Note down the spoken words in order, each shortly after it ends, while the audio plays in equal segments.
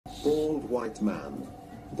Bald white man.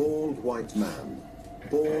 Bald white man.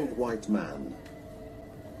 Bald white man.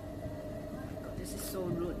 God, this is so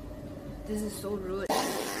rude. This is so rude.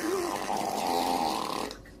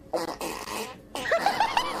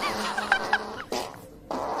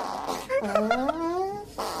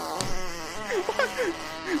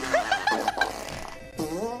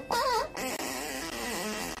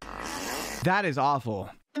 That is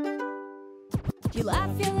awful. You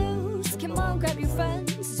laugh, you lose. Come on, grab your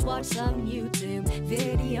friends. Let's watch some YouTube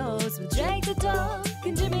videos with Jake the dog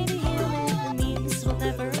and Jimmy the human. The memes will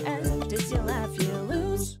never end. It's you laugh, you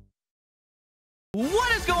lose.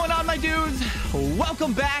 What is going on, my dudes?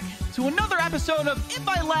 Welcome back to another episode of If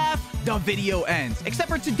I Laugh, the video ends. Except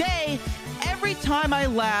for today, every time I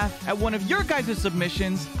laugh at one of your guys'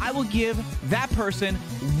 submissions, I will give that person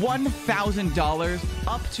 $1,000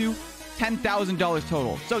 up to $10,000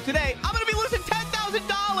 total. So today, I'm going to be losing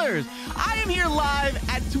 $10,000. I am here live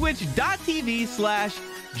at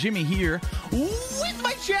twitch.tv/jimmyhere with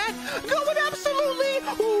my chat going absolutely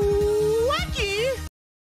wacky.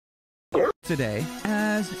 Today,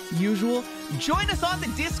 as usual, join us on the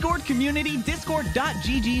Discord community,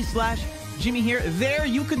 discord.gg/jimmyhere. There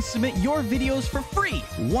you can submit your videos for free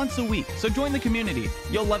once a week. So join the community.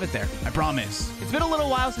 You'll love it there. I promise. It's been a little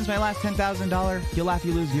while since my last $10,000 You Laugh,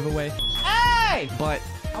 You Lose giveaway. Hey! But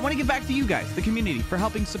I want to give back to you guys, the community, for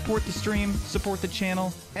helping support the stream, support the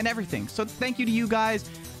channel, and everything. So thank you to you guys.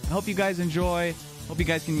 I hope you guys enjoy. Hope you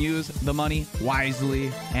guys can use the money wisely.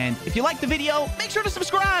 And if you like the video, make sure to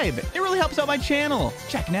subscribe. It really helps out my channel.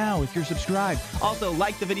 Check now if you're subscribed. Also,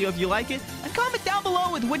 like the video if you like it. And comment down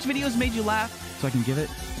below with which videos made you laugh so I can give it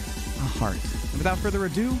a heart. And without further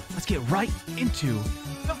ado, let's get right into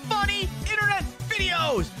the funny internet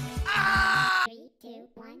videos. Ah! 3, 2,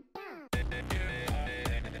 1, go!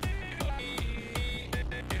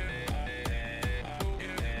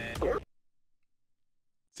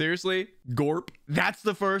 Seriously? Gorp? That's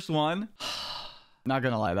the first one? Not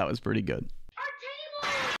gonna lie, that was pretty good.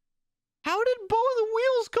 How did both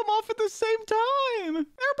wheels come off at the same time?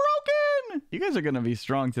 They're broken! You guys are gonna be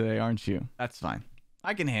strong today, aren't you? That's fine.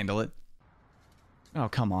 I can handle it. Oh,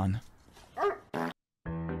 come on.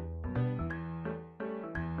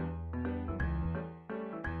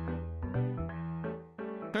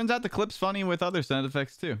 Turns out the clip's funny with other sound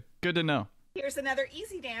effects too. Good to know. Here's another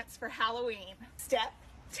easy dance for Halloween. Step,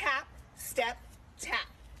 tap, step, tap.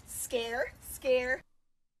 Scare, scare.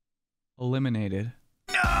 Eliminated.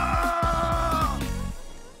 No!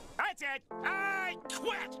 That's it. I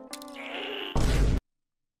quit.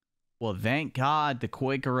 Well, thank God the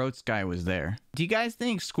Quaker Oats guy was there. Do you guys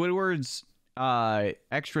think Squidward's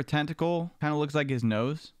extra tentacle kind of looks like his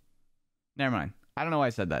nose? Never mind. I don't know why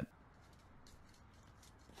I said that.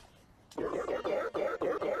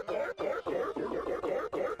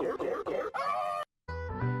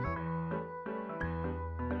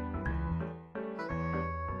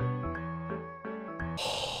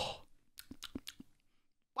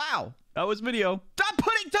 Wow, that was video. Stop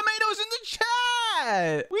putting tomatoes in the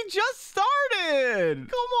chat! We just started!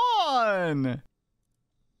 Come on!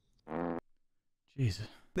 Jesus.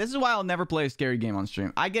 This is why I'll never play a scary game on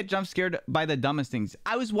stream. I get jump scared by the dumbest things.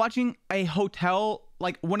 I was watching a hotel,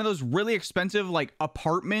 like one of those really expensive like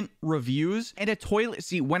apartment reviews, and a toilet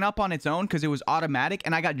seat went up on its own because it was automatic,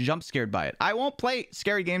 and I got jump scared by it. I won't play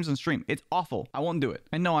scary games on stream. It's awful. I won't do it.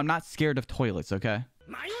 And no, I'm not scared of toilets, okay?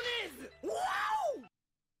 Mayonnaise! Wow!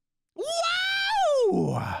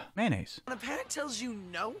 Wow! Mayonnaise. When a parent tells you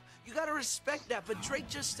no, you gotta respect that, but Drake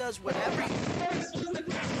just does whatever he...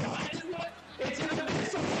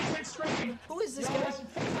 Who is this guy? Is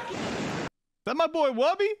that my boy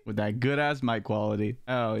Wubby? With that good-ass mic quality.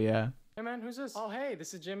 Oh, yeah. Hey man, who's this? Oh hey,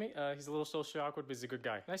 this is Jimmy. He's a little socially awkward, but he's a good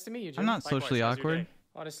guy. Nice to meet you, Jimmy. I'm not socially Likewise, how's your awkward. day?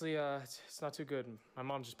 Honestly, it's not too good. My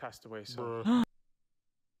mom just passed away, so...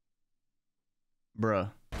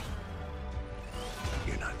 Bruh.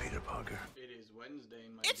 You're not Peter Parker. It is Wednesday,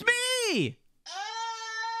 my It's me!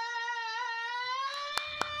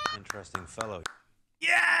 Interesting fellow.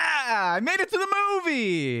 Yeah! I made it to the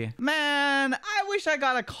movie! Man, I wish I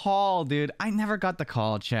got a call, dude. I never got the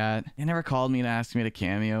call, chat. They never called me to ask me to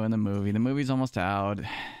cameo in the movie. The movie's almost out.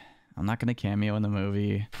 I'm not gonna cameo in the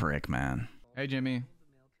movie. Frick, man. Hey, Jimmy.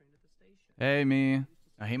 Hey, me.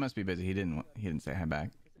 Oh, he must be busy. He didn't say hi back.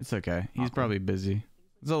 It's okay. He's probably busy.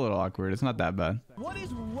 It's a little awkward. It's not that bad. What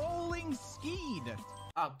is rolling skeed?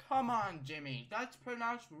 Oh, come on, Jimmy. That's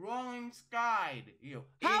pronounced rolling skied. You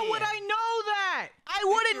How would idiot. I know that? I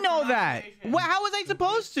wouldn't know that. How was I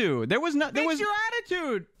supposed to? There was your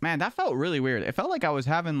attitude. Man, that felt really weird. It felt like I was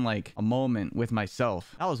having like a moment with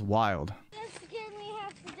myself. That was wild. That scared me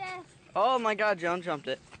half to death. Oh my god, Joan jumped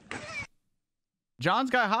it.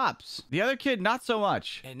 John's got hops. The other kid, not so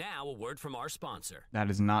much. And now a word from our sponsor.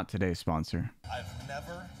 That is not today's sponsor. I've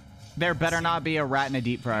never. There better not be a rat in a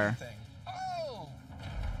deep fryer. Oh!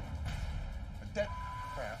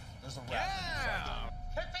 Crap. There's a rat. Yeah!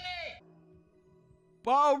 Tiffany!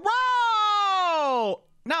 Whoa!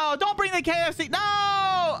 No, don't bring the KFC. No!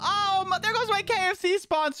 Oh, there goes my KFC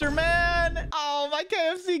sponsor, man. Oh, my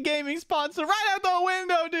KFC gaming sponsor right out the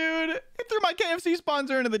window, dude. It threw my KFC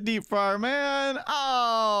sponsor into the deep fryer, man.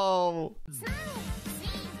 Oh.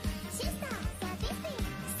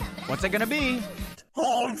 What's it gonna be?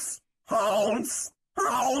 Hounds! Hounds!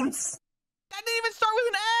 Hounds! That didn't even start with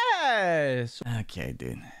an S. Okay,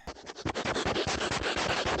 dude.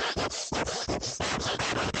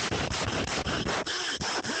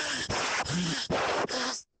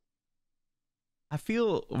 I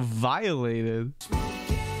feel violated.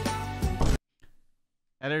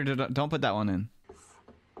 Editor, don't put that one in.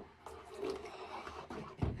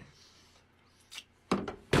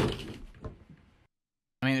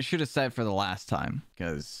 I mean, it should have said for the last time,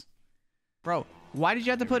 because... Bro, why did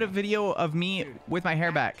you have to put a video of me with my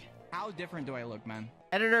hair back? How different do I look, man?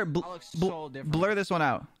 Editor, so blur this one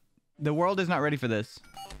out. The world is not ready for this.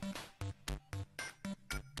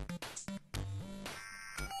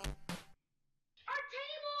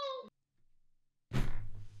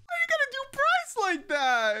 Like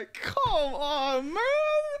that. Come on, man.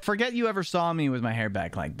 Forget you ever saw me with my hair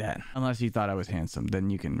back like that. Unless you thought I was handsome, then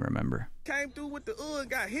you can remember. Came through with the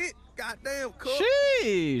got hit. Goddamn cook.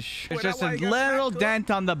 Sheesh. It's just a little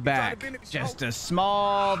dent on the back. Just a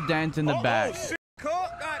small dent in the back. Oh, shit,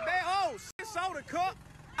 cook. Goddamn. Oh, shit, soda, cook.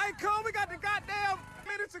 Hey, cook, we got the goddamn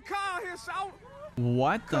minutes of car here, soda.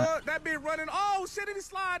 What the? Cook, that bitch running. Oh, shit, he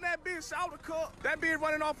sliding that bitch, soda, cook. That bitch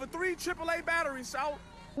running off of 3 AAA batteries, soda.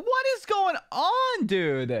 What is going on,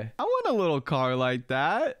 dude? I want a little car like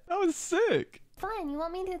that. That was sick. Fine, you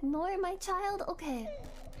want me to ignore my child? Okay.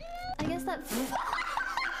 I guess that...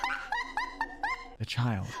 The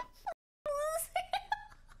child.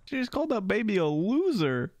 She just called that baby a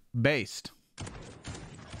loser. Based.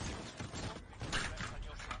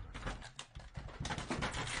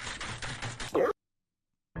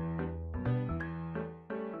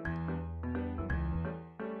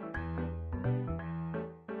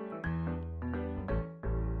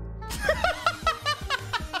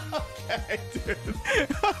 Okay, dude.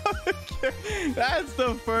 Okay. That's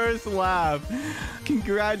the first laugh.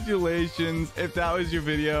 Congratulations. If that was your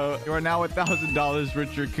video, you are now $1,000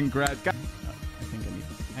 richer. Congrats. I think I need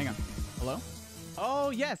to... Hang on. Hello? Oh,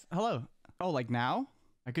 yes. Hello. Oh, like now?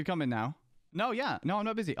 I could come in now. No, yeah. No, I'm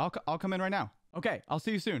not busy. I'll come in right now. Okay. I'll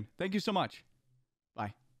see you soon. Thank you so much.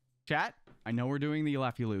 Bye. Chat, I know we're doing the you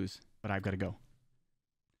laugh, you lose, but I've got to go.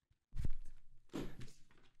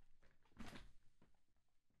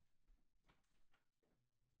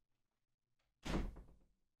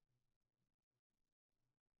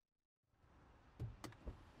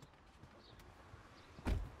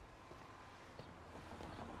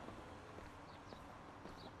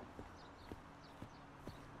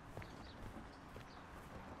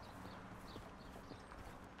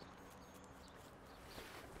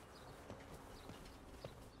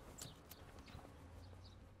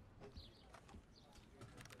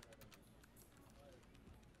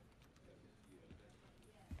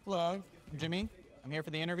 Hello, Jimmy. I'm here for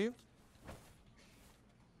the interview.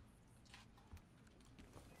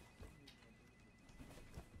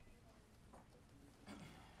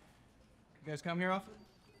 You guys come here often?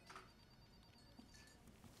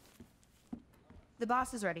 The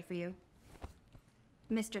boss is ready for you.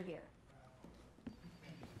 Mr. Here.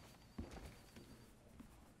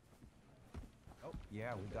 Oh,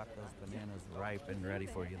 yeah, we got those bananas ripe and ready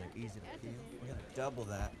for you. They're easy to peel. We're gonna double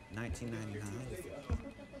that, $19.99.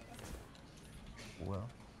 Well.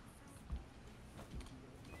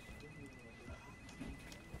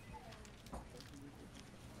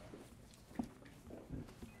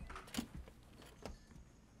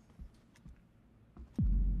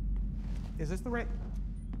 Is this the right?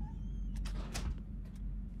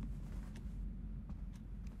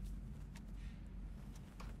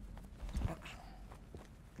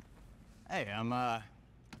 Hey, I'm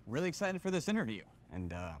really excited for this interview,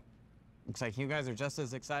 and looks like you guys are just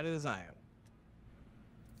as excited as I am.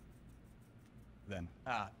 Then,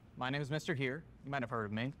 my name is Mr. Here. You might have heard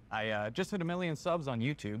of me. I just hit 1 million subs on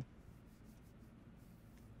YouTube.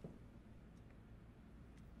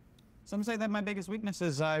 Some say that my biggest weakness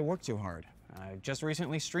is I work too hard. I just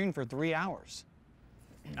recently streamed for 3 hours.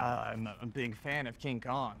 I'm a big fan of King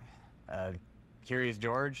Kong. Curious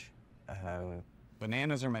George.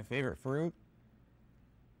 Bananas are my favorite fruit.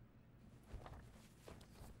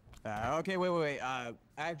 Okay, wait. I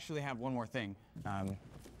actually have one more thing.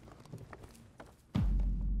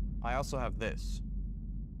 I also have this.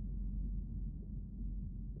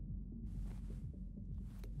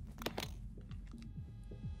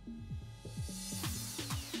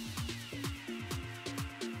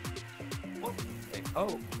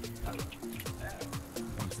 Oh.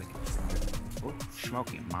 Oh,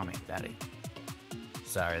 smoky, mommy, daddy.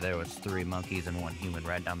 Sorry, there was 3 monkeys and 1 human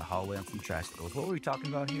right down the hallway on some tricycles. What were we talking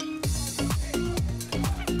about here?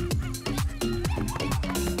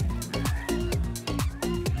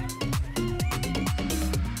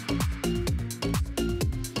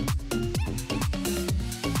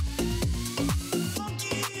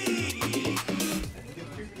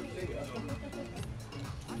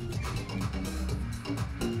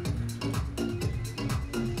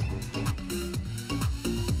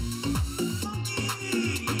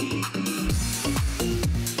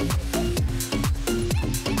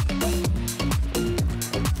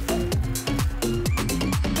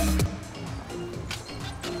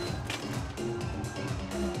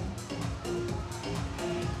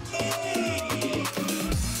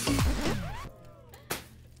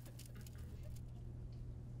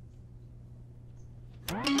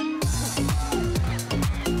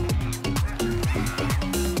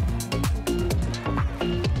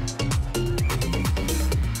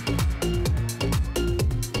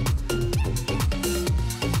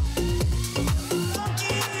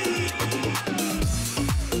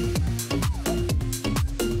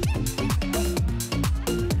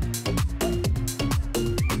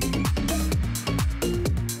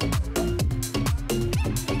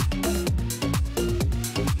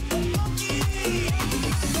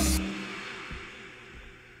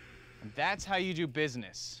 That's how you do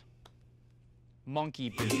business. Monkey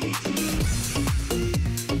business.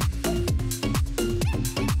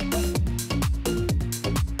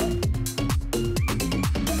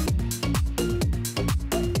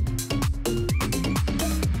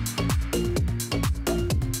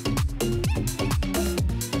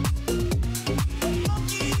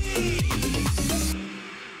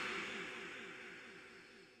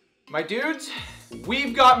 My dudes,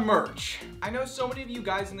 we've got merch. I know so many of you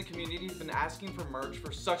guys in the community have been asking for merch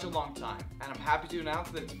for such a long time, and I'm happy to announce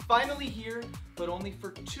that it's finally here, but only for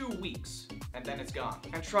 2 weeks, and then it's gone.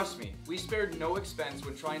 And trust me, we spared no expense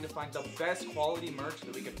when trying to find the best quality merch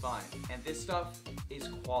that we could find, and this stuff is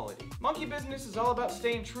quality. Monkey business is all about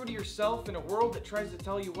staying true to yourself in a world that tries to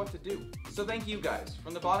tell you what to do. So thank you guys,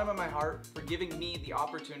 from the bottom of my heart, for giving me the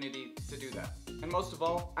opportunity to do that. And most of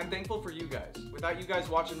all, I'm thankful for you guys. Without you guys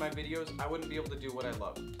watching my videos, I wouldn't be able to do what I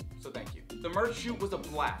love. So thank you. The merch shoot was a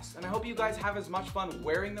blast, and I hope you guys have as much fun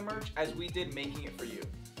wearing the merch as we did making it for you.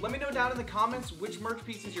 Let me know down in the comments which merch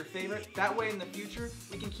piece is your favorite. That way in the future,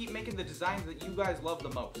 we can keep making the designs that you guys love the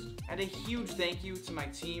most. And a huge thank you to my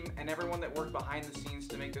team and everyone that worked behind the scenes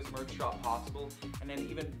to make this merch drop possible. And an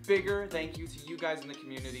even bigger thank you to you guys in the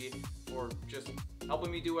community for just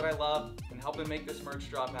helping me do what I love and helping make this merch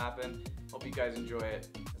drop happen. Hope you guys enjoy it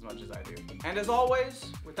as much as I do. And as always,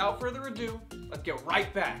 without further ado, let's get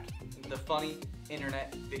right back into the funny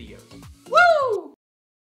internet videos. Woo!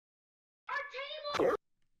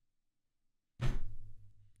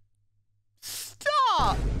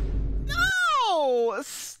 Stop! No!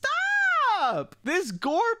 Stop! This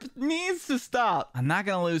gorp needs to stop. I'm not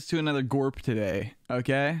gonna lose to another gorp today,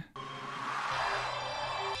 okay?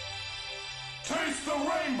 Taste the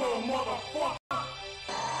rainbow, motherfucker!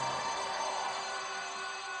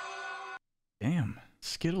 Damn,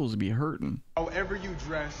 Skittles be hurting. However you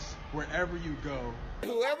dress, wherever you go.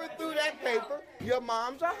 Whoever threw that paper, your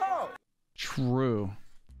mom's a hoe. True.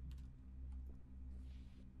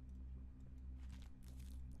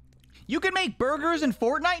 You can make burgers in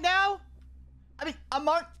Fortnite now? I mean,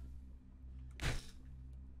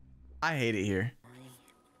 I hate it here.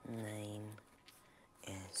 My name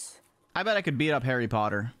is... I bet I could beat up Harry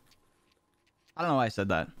Potter. I don't know why I said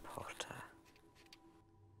that. Potter.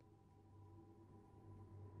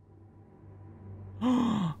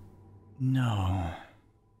 No.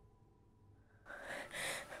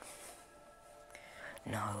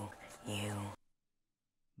 No, you.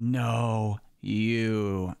 No,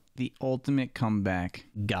 you. The ultimate comeback.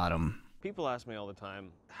 Got him. People ask me all the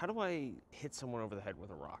time, how do I hit someone over the head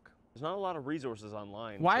with a rock? There's not a lot of resources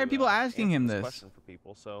online. Why are people asking him this? Question for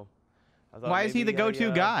people, so I thought why is he the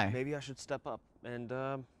go-to guy? Maybe I should step up and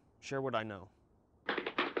share what I know.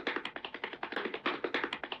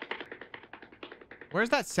 Where's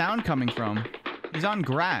that sound coming from? He's on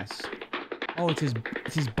grass. Oh, it's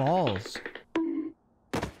his balls.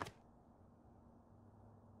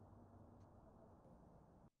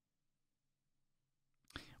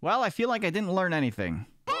 Well, I feel like I didn't learn anything.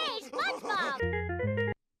 Hey,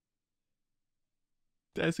 SpongeBob!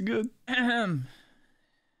 That's good.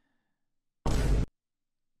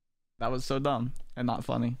 That was so dumb and not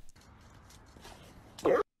funny.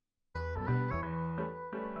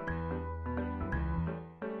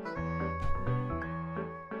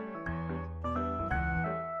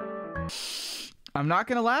 I'm not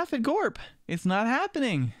gonna laugh at Gorp. It's not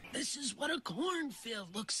happening. This is what a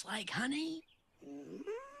cornfield looks like, honey.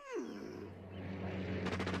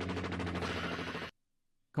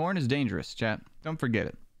 Corn is dangerous, chat. Don't forget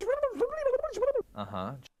it.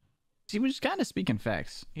 Uh-huh. He was kind of speaking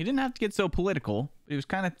facts. He didn't have to get so political, but he was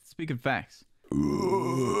kind of speaking facts.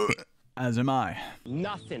 As am I.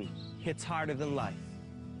 Nothing hits harder than life.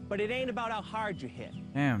 But it ain't about how hard you hit.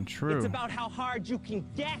 Damn, true. It's about how hard you can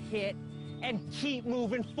get hit and keep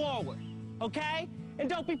moving forward, okay? And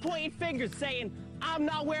don't be pointing fingers saying, I'm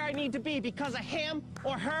not where I need to be because of him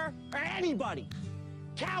or her or anybody.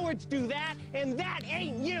 Cowards do that, and that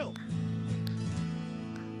ain't you.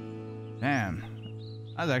 Damn.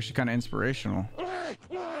 That was actually kind of inspirational.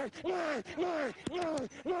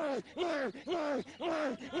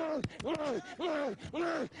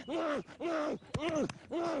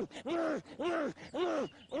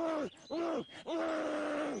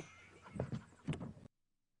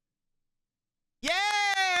 Yeah!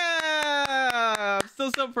 I'm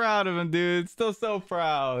still so proud of him, dude. Still so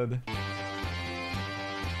proud.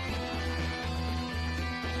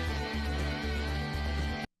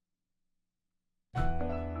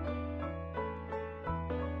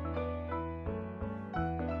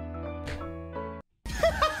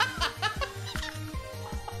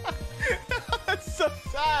 That's so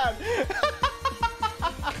sad.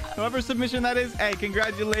 Whoever submission that is, hey,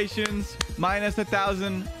 congratulations. Minus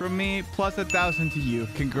 1,000 from me, plus 1,000 to you.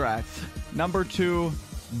 Congrats. Number 2,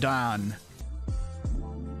 done.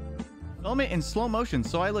 Film it in slow motion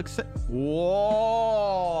so I look whoa.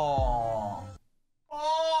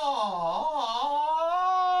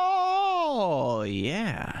 Oh,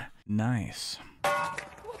 yeah. Nice.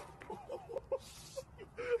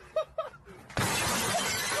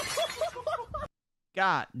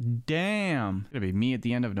 God damn. It's gonna be me at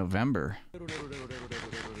the end of November.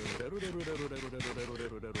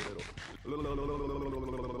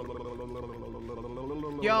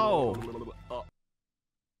 Yo.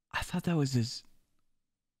 I thought that was his.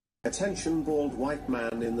 Attention, bald white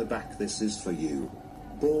man in the back, this is for you.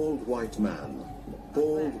 Bald white man.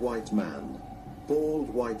 Bald white man. Bald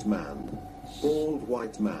white man. Bald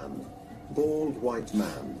white man. Bald white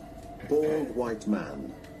man. Bald white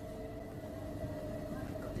man.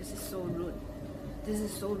 This is so rude. This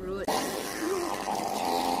is so rude.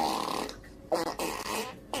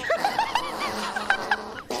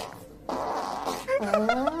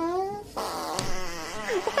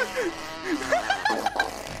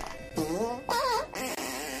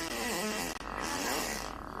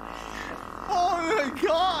 Oh my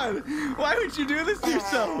god! Why would you do this to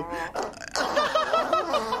yourself?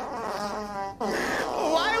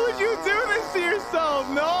 Why would you do this to yourself?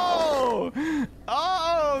 No!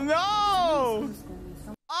 Oh no!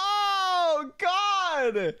 Oh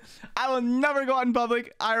god! I will never go out in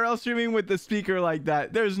public IRL streaming with the speaker like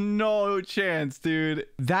that. There's no chance, dude.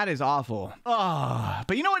 That is awful. Oh,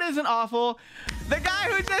 but you know what isn't awful? The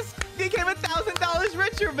guy who just became $1,000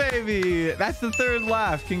 richer, baby. That's the 3rd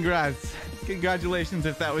laugh. Congrats. Congratulations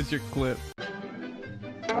if that was your clip.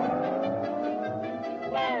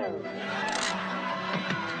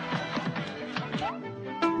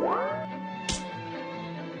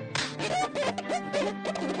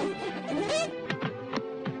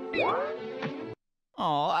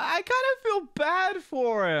 Oh, I kind of feel bad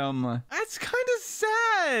for him. That's kind of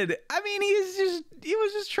sad. I mean, he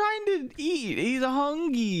was just trying to eat. He's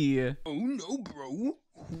hungry. Oh no, bro.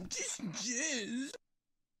 Who just jizzed?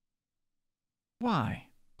 Why?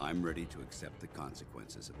 I'm ready to accept the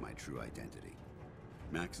consequences of my true identity.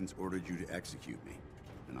 Maxon's ordered you to execute me,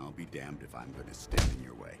 and I'll be damned if I'm going to stand in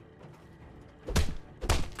your way.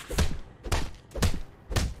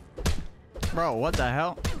 Bro, what the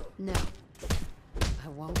hell? No. I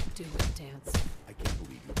won't do it, Dance. I can't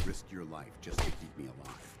believe you risked your life just to keep me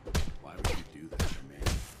alive. Why would you do that to me?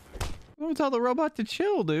 Don't tell the robot to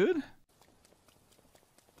chill, dude.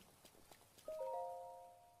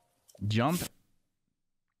 Jump.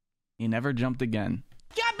 He never jumped again.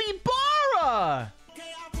 Capybara!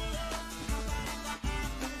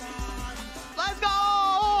 Let's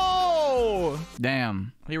go!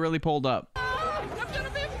 Damn, he really pulled up. I'm gonna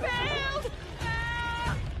be failed!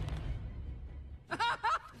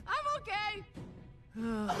 I'm okay.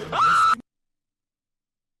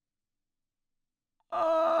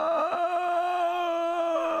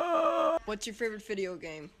 What's your favorite video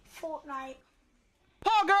game? Fortnite.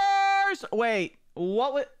 Poggers! Wait,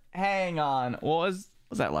 what was... Hang on. What was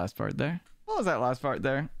that last part there? What was that last part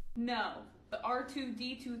there? No. The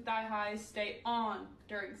R2-D2 thigh highs stay on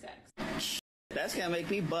during sex. That's gonna make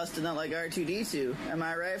me busting up like R2-D2. Am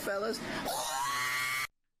I right, fellas?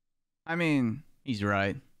 I mean, he's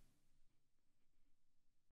right.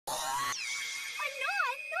 No!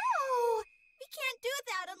 We can't do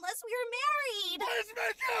that unless we're married! Please,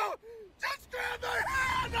 Mitchell! Just grab my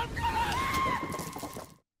hand! I'm gonna...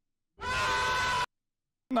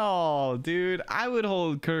 No, dude, I would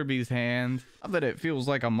hold Kirby's hand. I bet it feels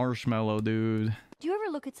like a marshmallow, dude. Do you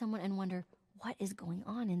ever look at someone and wonder what is going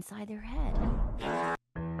on inside their head?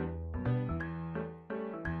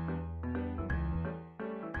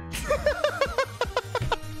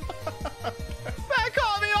 That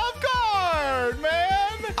caught me off guard,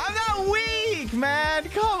 man. I'm not weak, man.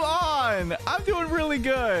 Come on. I'm doing really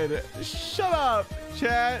good. Shut up,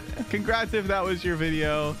 chat. Congrats if that was your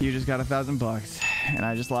video. You just got $1,000 and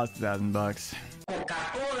I just lost $1,000.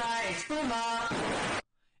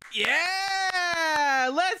 Yeah,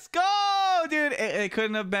 let's go, dude. It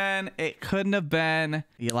couldn't have been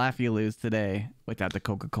You Laugh, You Lose today without the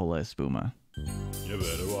Coca-Cola Espuma. You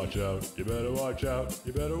better watch out, you better watch out,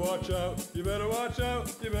 you better watch out, you better watch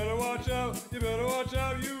out, you better watch out, you better watch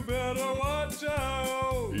out, you better watch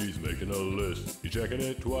out. He's making a list, he's checking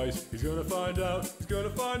it twice, he's gonna find out, he's gonna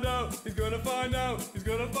find out, he's gonna find out, he's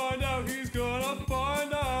gonna find out, he's gonna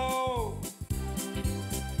find out.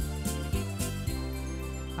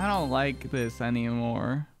 I don't like this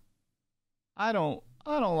anymore. I don't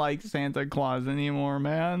like Santa Claus anymore,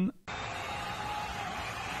 man.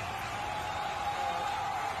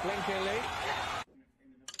 Blinking late.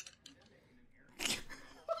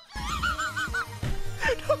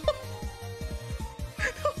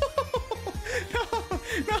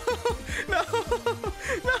 No.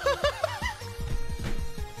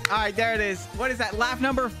 All right, there it is. What is that? Laugh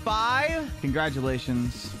number 5?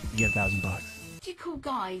 Congratulations. You get $1,000. What do you call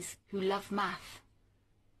guys who love math?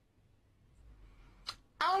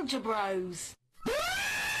 Algebros.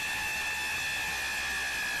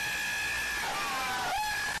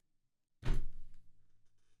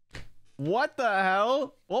 What the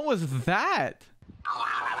hell? What was that?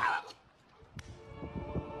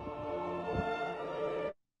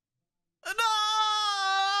 No!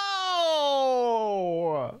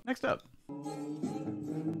 Next up.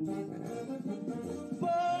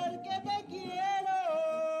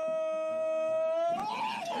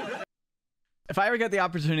 If I ever get the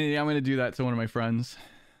opportunity, I'm going to do that to one of my friends.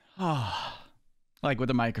 Like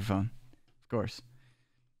with a microphone, of course.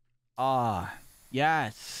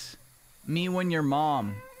 Yes. Me when you're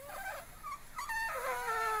mom.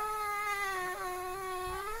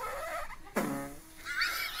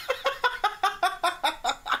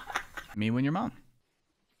 Me when you're mom.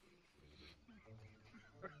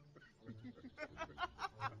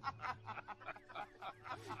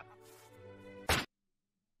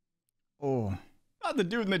 Oh. Not the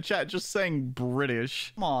dude in the chat just saying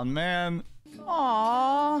British. Come on, man.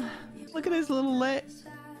 Aww. Look at his little leg.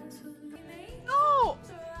 No!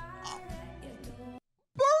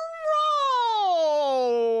 Bro!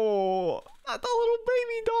 Not the little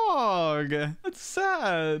baby dog. That's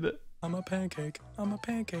sad. I'm a pancake. I'm a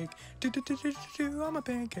pancake. Do-do-do-do-do. I'm a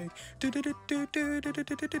pancake.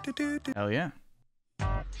 Do-do-do-do-do-do-do-do-do-do. Hell yeah.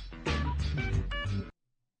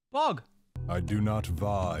 Bog. I do not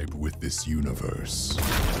vibe with this universe.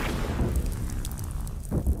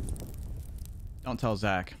 Don't tell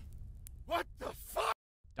Zach. What the fuck?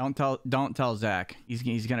 Don't tell Zach.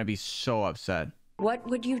 He's gonna be so upset. What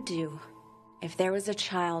would you do if there was a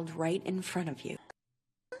child right in front of you?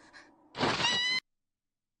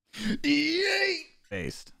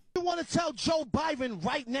 Based. You want to tell Joe Biden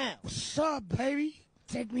right now? What's up, baby?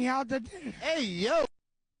 Take me out to dinner. Hey, yo.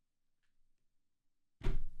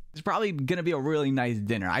 It's probably gonna be a really nice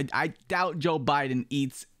dinner. I doubt Joe Biden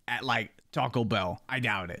eats at like Taco Bell. I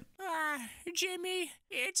doubt it. Jimmy,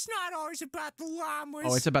 it's not always about the llamas.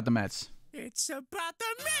 Oh, it's about the Mets. It's about the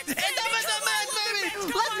Mets. It's about the Mets, baby.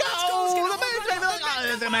 Let's go. The Mets,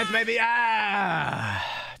 baby. It's the Mets, baby.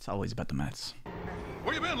 It's always about the Mets.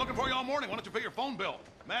 Where you been? Looking for you all morning. Why don't you pay your phone bill?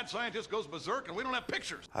 Mad scientist goes berserk and we don't have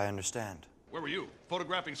pictures. I understand. Where were you?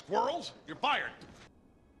 Photographing squirrels? You're fired.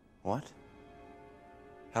 What?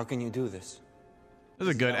 How can you do this? This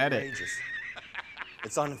is a good edit. Outrageous.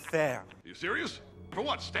 It's unfair. You serious? For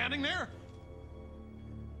what? Standing there?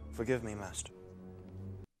 Forgive me, Master.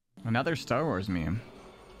 Another Star Wars meme.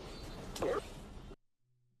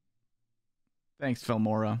 Thanks,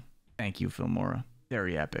 Filmora. Thank you, Filmora.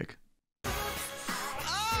 Very epic.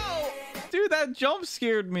 Oh! Dude, that jump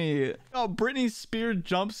scared me. Oh, Britney Spears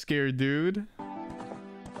jump scared, dude.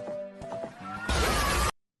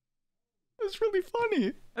 It's really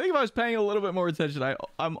funny. I think if I was paying a little bit more attention,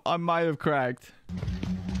 I might have cracked.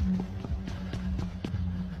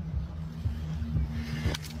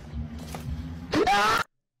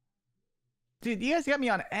 Dude, you guys got me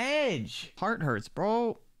on edge. Heart hurts,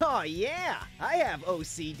 bro. Oh yeah, I have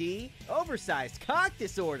OCD, oversized cock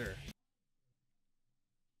disorder.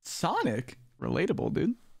 Sonic? Relatable,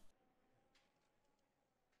 dude.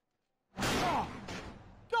 God!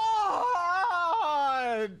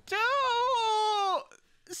 Dude!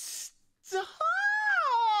 Stop!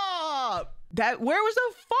 Where was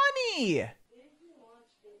the funny?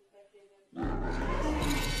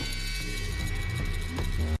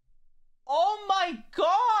 Oh my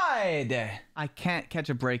god! I can't catch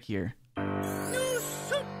a break here. New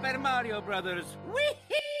Super Mario Brothers. Whee!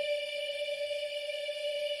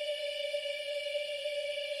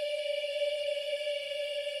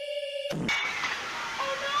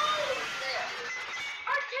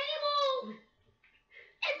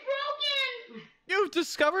 You've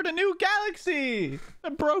discovered a new galaxy!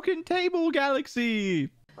 A broken table galaxy!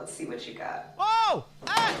 Let's see what you got. Whoa!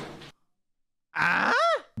 Ah! Ah!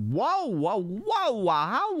 Whoa, whoa, whoa,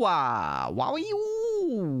 wow, wow, wow,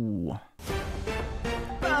 you!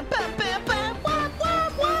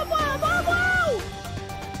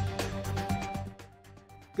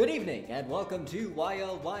 Good evening and welcome to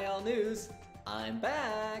YLYL News. I'm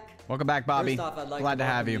back. Welcome back, Bobby. First off, I'd like Glad to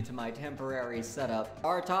have you. to my temporary setup.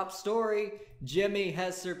 Our top story, Jimmy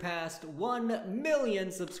has surpassed 1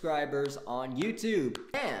 million subscribers on YouTube.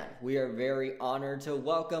 And we are very honored to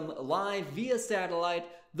welcome live via satellite,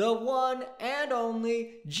 the one and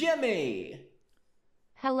only Jimmy.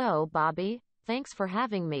 Hello, Bobby. Thanks for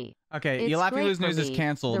having me. Okay, It's Ylyl great News for is me.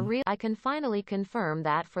 canceled. I can finally confirm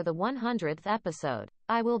that for the 100th episode,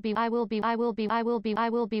 I will be. そ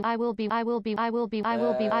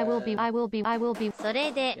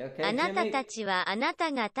れで、あなたたちはあな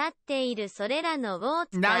たが立っているそれらのウォー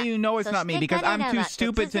ツ Now you know it's not me because I'm too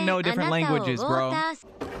stupid to know different languages, bro.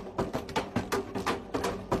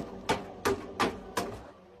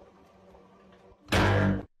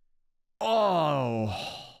 Oh,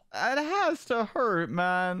 that has to hurt,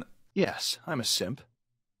 man. Yes, I'm a simp.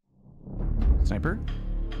 Sniper?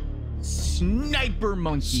 Sniper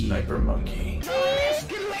monkey. Sniper monkey.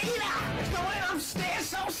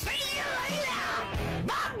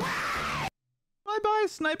 Bye-bye,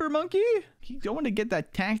 sniper monkey. You don't want to get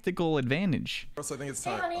that tactical advantage. I think it's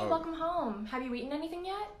Hey, time. honey, welcome home. Have you eaten anything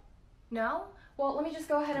yet? No? Well, let me just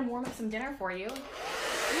go ahead and warm up some dinner for you.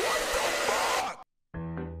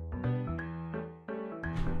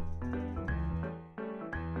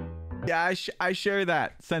 Yeah, I share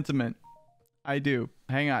that sentiment. I do.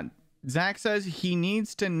 Hang on. Zach says he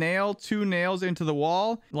needs to nail 2 nails into the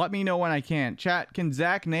wall. Let me know when I can. Chat, can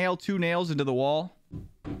Zach nail 2 nails into the wall?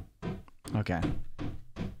 Okay.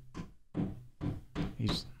 He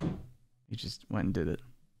just went and did it.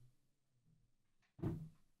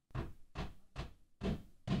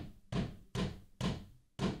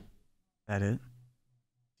 That it?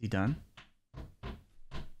 He done?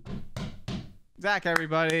 Zach,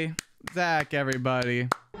 everybody. Zach, everybody.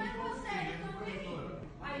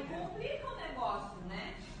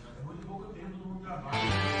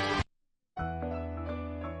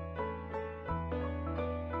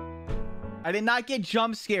 I did not get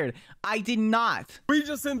jump scared. I did not. We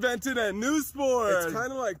just invented a new sport. It's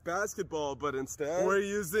kind of like basketball, but instead we're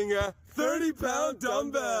using a 30-pound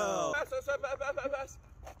dumbbell.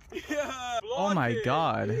 Yeah. Oh my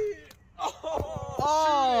god.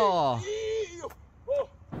 Oh.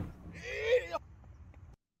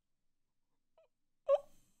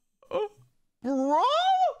 Bro?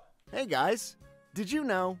 Hey guys, did you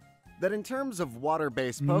know that in terms of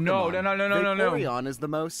water-based Pokemon, No. Vaporeon is the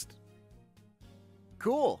most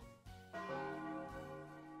cool?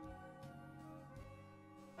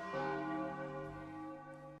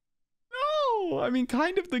 No, I mean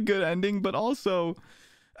kind of the good ending, but also,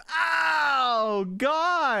 oh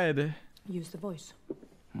god. Use the voice.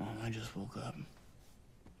 Mom, I just woke up.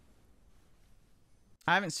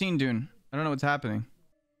 I haven't seen Dune. I don't know what's happening.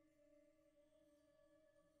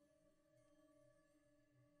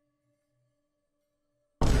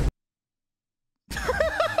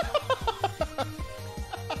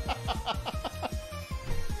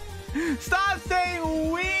 Stop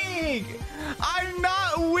saying weak! I'm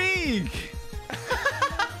not weak!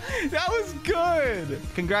 That was good!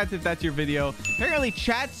 Congrats if that's your video. Apparently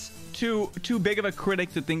chat's too big of a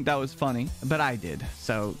critic to think that was funny, but I did,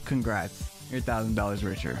 so congrats. You're $1,000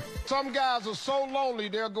 richer. Some guys are so lonely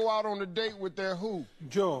they'll go out on a date with their who?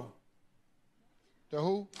 Joe. The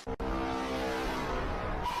who?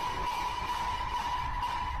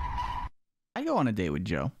 I go on a date with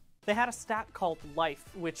Joe. They had a stat called life,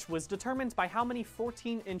 which was determined by how many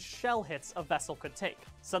 14-inch shell hits a vessel could take.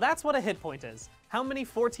 So that's what a hit point is. How many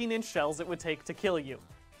 14-inch shells it would take to kill you.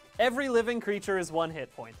 Every living creature is 1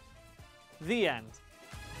 hit point. The end.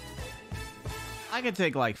 I could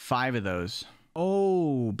take like 5 of those.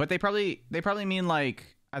 Oh, but they probably mean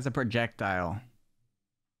like as a projectile.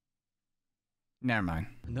 Never mind.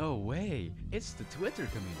 No way. It's the Twitter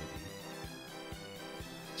community.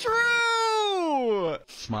 True!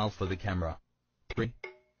 Smile for the camera. 3,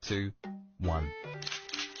 2, 1.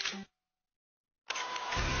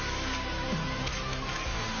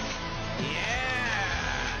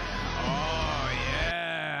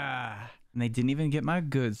 And they didn't even get my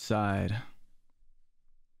good side.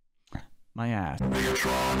 My ass.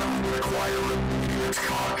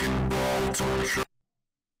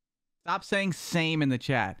 Stop saying same in the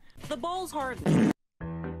chat. The ball's hard.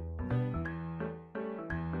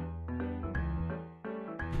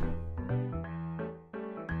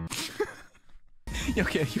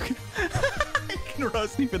 Okay, you can, you can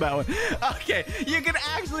roast me for that one. Okay, you can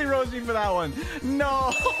actually roast me for that one.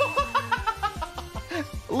 No.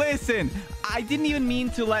 Listen, I didn't even mean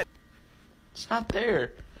to let... It's not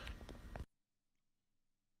there.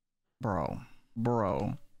 Bro.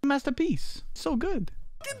 Masterpiece. So good.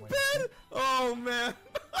 Get bed? Oh, man.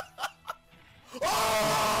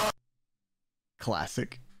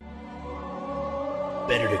 Classic.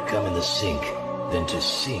 Better to come in the sink than to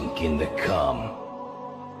sink in the cum.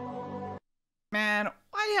 Man,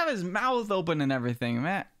 why do you have his mouth open and everything,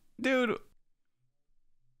 man? Dude.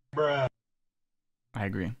 Bruh. I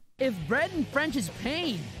agree. If bread and French is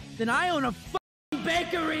pain, then I own a f***ing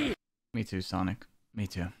bakery! Me too, Sonic. Me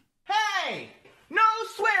too. Hey! No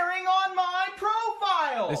swearing on my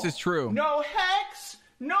profile! This is true. No hex,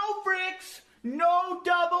 no fricks, no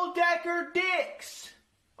double-decker dicks.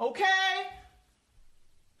 Okay?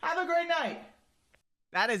 Have a great night.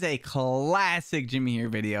 That is a classic Jimmy Here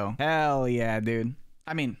video. Hell yeah, dude.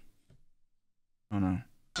 I mean... Oh no.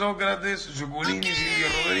 Socrates, Zuccolini, Silvio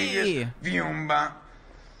Rodriguez, Viumba.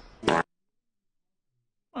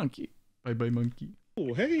 Monkey. Bye-bye, monkey.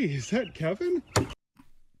 Oh, hey, is that Kevin?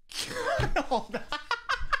 No, not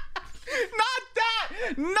that!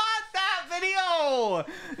 Not that video!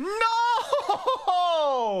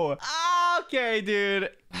 No! Okay, dude.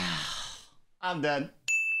 I'm done.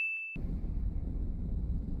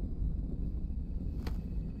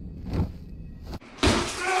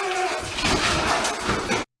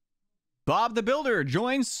 Bob the Builder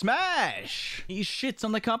joins Smash. He shits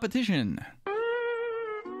on the competition.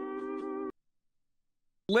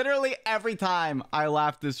 Literally every time I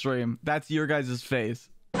laugh this stream, that's your guys' face.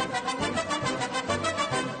 I'll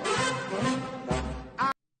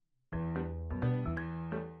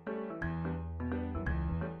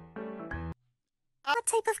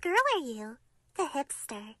What type of girl are you? The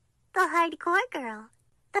hipster, the hardcore girl,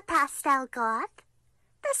 the pastel goth,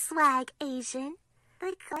 the swag Asian,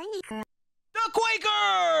 the Quaker. The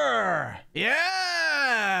Quaker!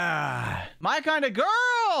 Yeah! My kind of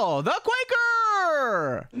girl! The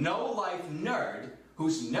Quaker! No-life nerd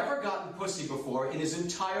who's never gotten pussy before in his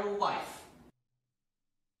entire life.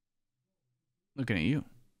 Looking at you.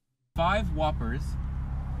 5 Whoppers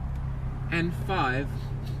and 5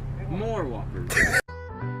 more Whoppers.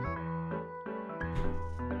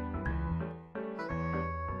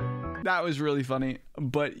 That was really funny,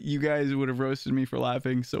 but you guys would have roasted me for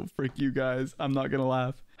laughing, so frick you guys. I'm not gonna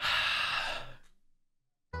laugh.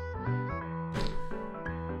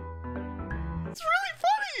 It's really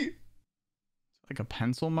funny! It's like a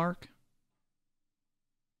pencil mark.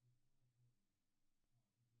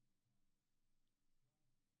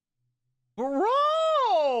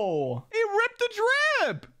 Bro! It ripped the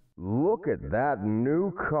drip! Look at that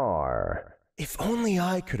new car. If only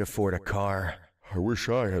I could afford a car. I wish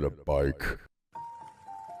I had a bike.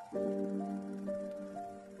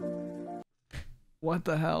 What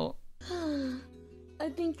the hell? I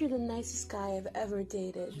think you're the nicest guy I've ever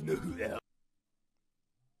dated.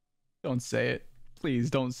 Don't say it. Please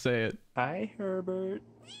don't say it. Hi, Herbert.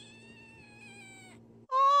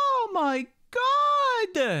 Oh my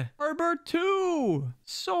god! Herbert too!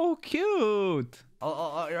 So cute!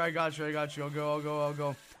 I got you. I'll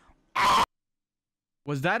go.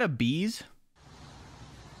 Was that a bees?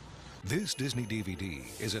 This Disney DVD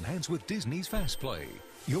is enhanced with Disney's Fast Play.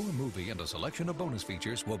 Your movie and a selection of bonus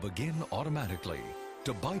features will begin automatically.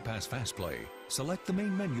 To bypass Fast Play, select the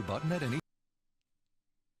main menu button at any...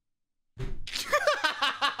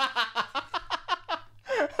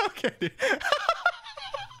 Okay, dude.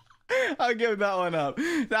 I'll give that one up.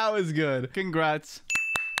 That was good. Congrats.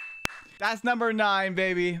 That's number 9,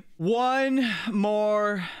 baby. One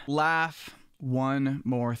more laugh. One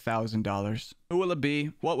more $1,000. Who will it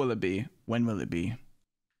be? What will it be? When will it be?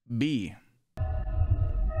 B.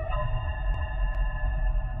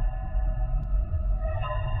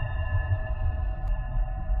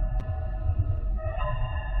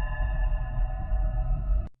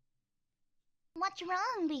 What's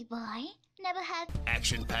wrong, big boy? Never had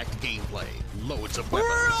Action-packed gameplay, loads of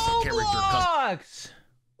weapons, character custom.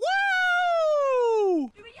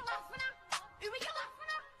 Woo!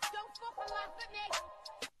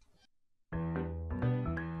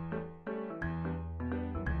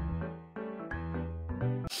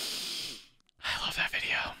 I love that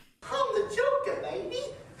video. I'm the Joker, baby.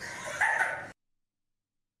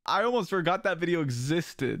 I almost forgot that video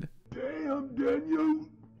existed. Damn, Daniel.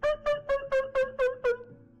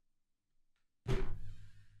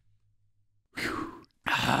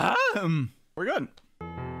 We're good.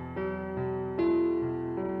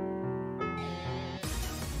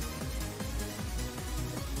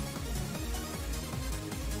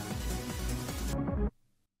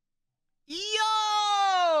 Yo!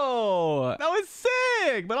 That was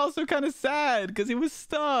sick, but also kind of sad because he was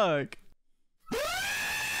stuck.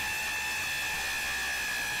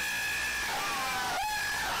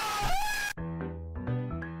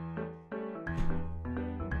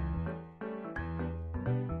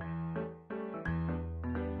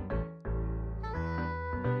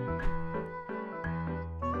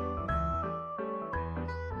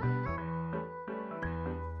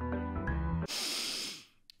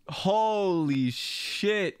 Holy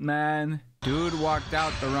shit, man. Dude walked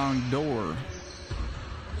out the wrong door.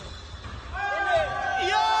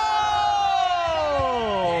 Yo!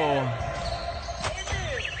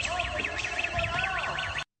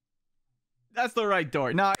 That's the right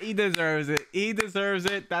door. No, he deserves it. He deserves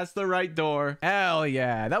it. That's the right door. Hell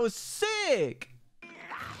yeah. That was sick.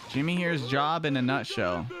 Jimmy here's job in a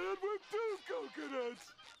nutshell.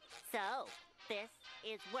 So, this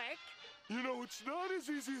is work? You know, it's not as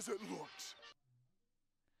easy as it looks.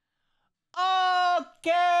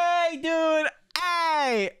 Okay, dude.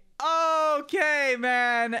 Hey. Okay,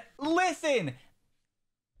 man. Listen.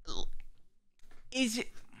 It's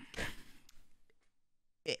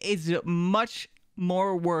much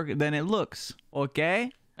more work than it looks.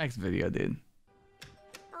 Okay? Next video, dude.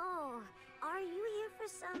 Oh, are you here for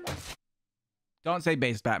some... Don't say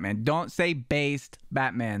based Batman. Don't say based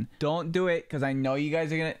Batman. Don't do it, because I know you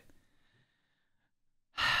guys are gonna...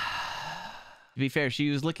 To be fair, she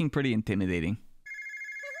was looking pretty intimidating.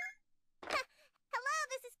 Hello,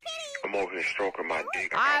 this is Kitty. I'm over here stroking my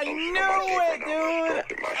dick. I knew it,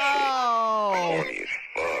 dude. Oh. I'm horny as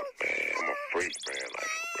fuck, man. I'm a freak, man.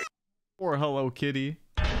 Like, Or Hello Kitty.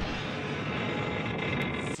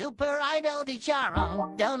 Super Idol de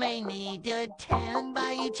Charo, domain to 10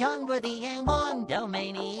 by each worthy and one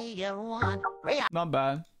domain one. Not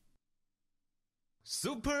bad.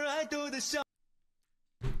 Super Idol de Charo.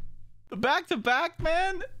 Back to back,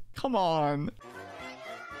 man? Come on.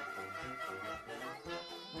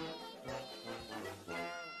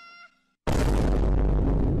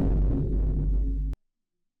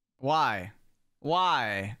 Why?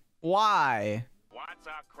 Why? Why? What's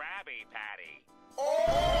a Krabby Patty?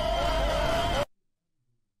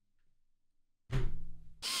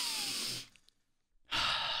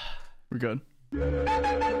 We're good.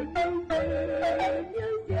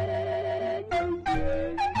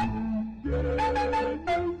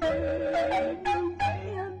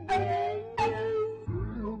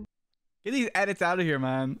 Get these edits out of here,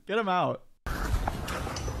 man. Get them out.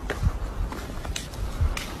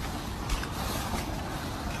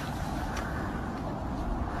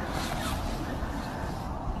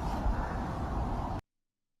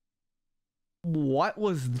 What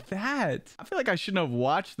was that? I feel like I shouldn't have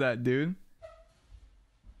watched that, dude.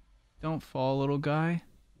 Don't fall, little guy.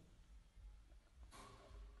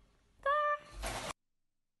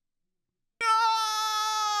 No!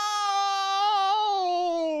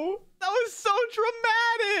 That was so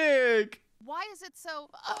dramatic! Why is it so...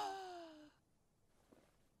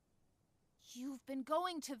 You've been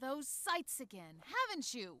going to those sites again,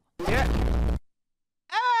 haven't you? Yeah.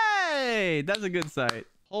 Hey! That's a good site.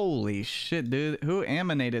 Holy shit, dude. Who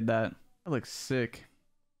animated that? That looks sick.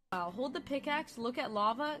 Hold the pickaxe, look at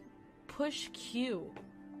lava, push Q.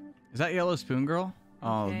 Is that Yellow Spoon Girl?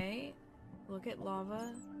 Oh. Okay. Look at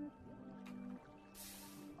lava.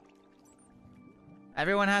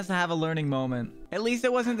 Everyone has to have a learning moment. At least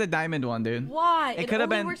it wasn't the diamond one, dude. Why? It could have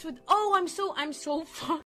been. Works with... Oh, I'm so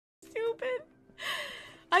fucking stupid.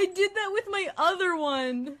 I did that with my other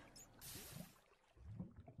one.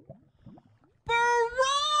 Bro!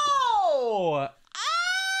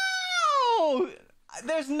 Ow!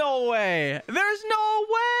 There's no way. There's no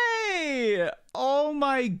way. Oh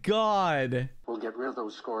my god. We'll get rid of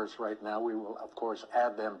those scores right now. We will, of course,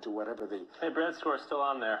 add them to whatever the... Hey, Brad's score's still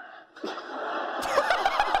on there.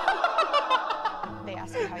 They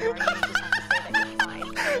ask you how you are, you just have to say that you're fine.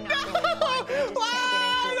 You're not really fine. You just can't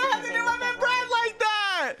get into it. I have to do my man Brad like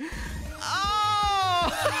that.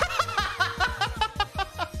 Oh!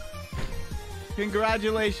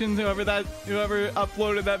 Congratulations, whoever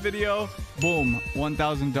uploaded that video. Boom,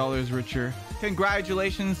 $1,000 richer.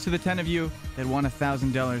 Congratulations to the 10 of you that won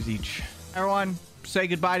 $1,000 each. Everyone, say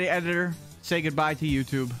goodbye to editor. Say goodbye to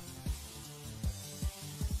YouTube.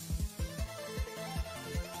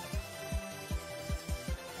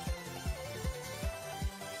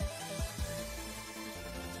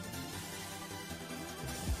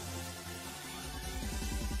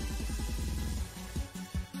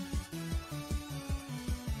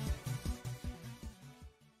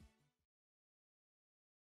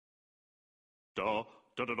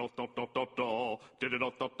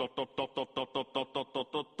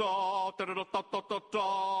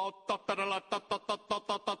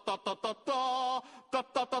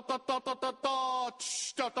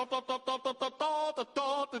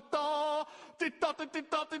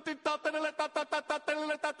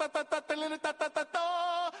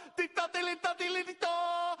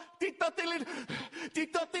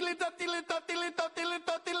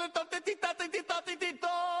 Dee